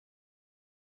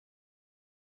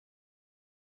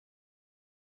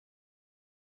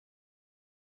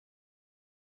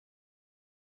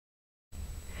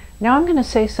Now I'm going to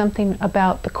say something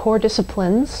about the core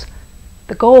disciplines,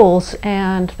 the goals,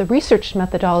 and the research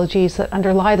methodologies that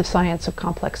underlie the science of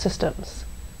complex systems.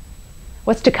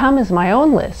 What's to come is my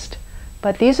own list,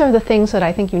 but these are the things that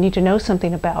I think you need to know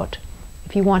something about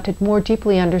if you want to more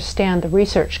deeply understand the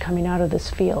research coming out of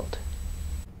this field.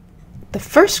 The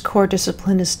first core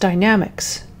discipline is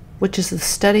dynamics, which is the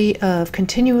study of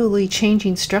continually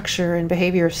changing structure and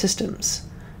behavior of systems.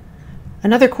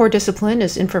 Another core discipline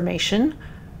is information,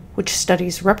 which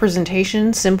studies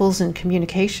representation, symbols, and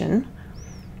communication.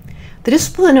 The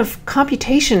discipline of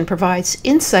computation provides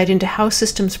insight into how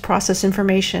systems process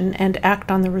information and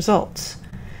act on the results.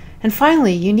 And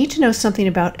finally, you need to know something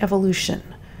about evolution,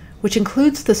 which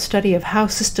includes the study of how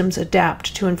systems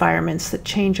adapt to environments that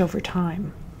change over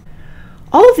time.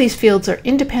 All of these fields are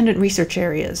independent research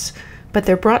areas, but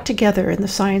they're brought together in the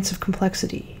science of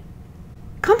complexity.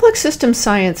 Complex systems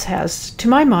science has, to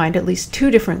my mind, at least two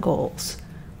different goals.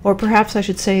 Or perhaps I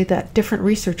should say that different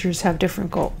researchers have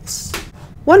different goals.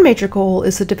 One major goal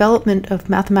is the development of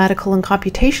mathematical and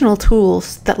computational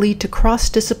tools that lead to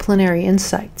cross-disciplinary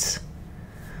insights.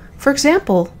 For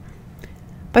example,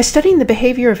 by studying the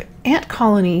behavior of ant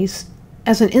colonies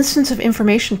as an instance of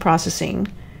information processing,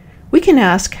 we can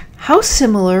ask how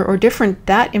similar or different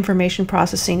that information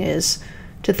processing is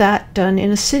to that done in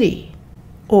a city.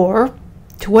 Or,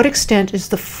 to what extent is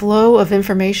the flow of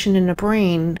information in a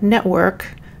brain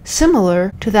network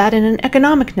similar to that in an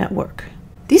economic network?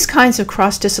 These kinds of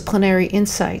cross-disciplinary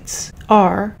insights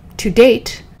are, to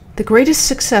date, the greatest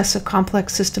success of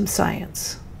complex system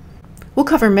science. We'll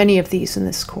cover many of these in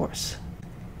this course.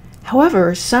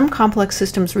 However, some complex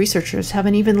systems researchers have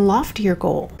an even loftier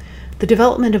goal, the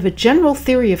development of a general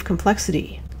theory of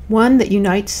complexity, one that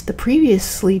unites the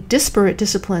previously disparate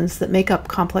disciplines that make up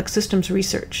complex systems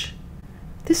research.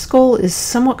 This goal is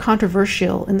somewhat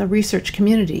controversial in the research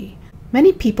community.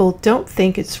 Many people don't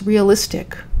think it's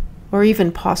realistic or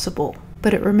even possible,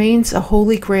 but it remains a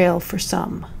holy grail for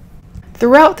some.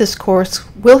 Throughout this course,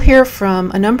 we'll hear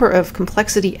from a number of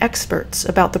complexity experts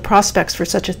about the prospects for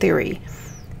such a theory,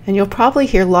 and you'll probably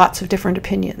hear lots of different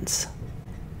opinions.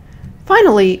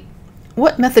 Finally,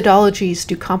 what methodologies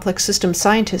do complex system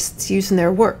scientists use in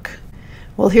their work?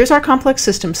 Well, here's our complex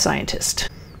systems scientist.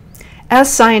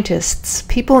 As scientists,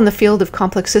 people in the field of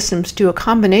complex systems do a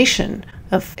combination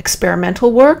of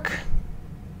experimental work,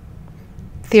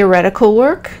 theoretical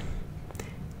work,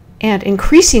 and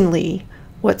increasingly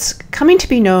what's coming to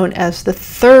be known as the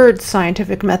third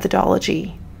scientific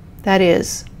methodology, that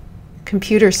is,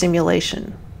 computer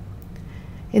simulation.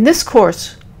 In this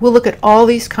course, we'll look at all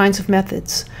these kinds of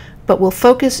methods, but we'll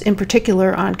focus in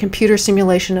particular on computer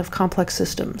simulation of complex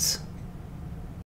systems.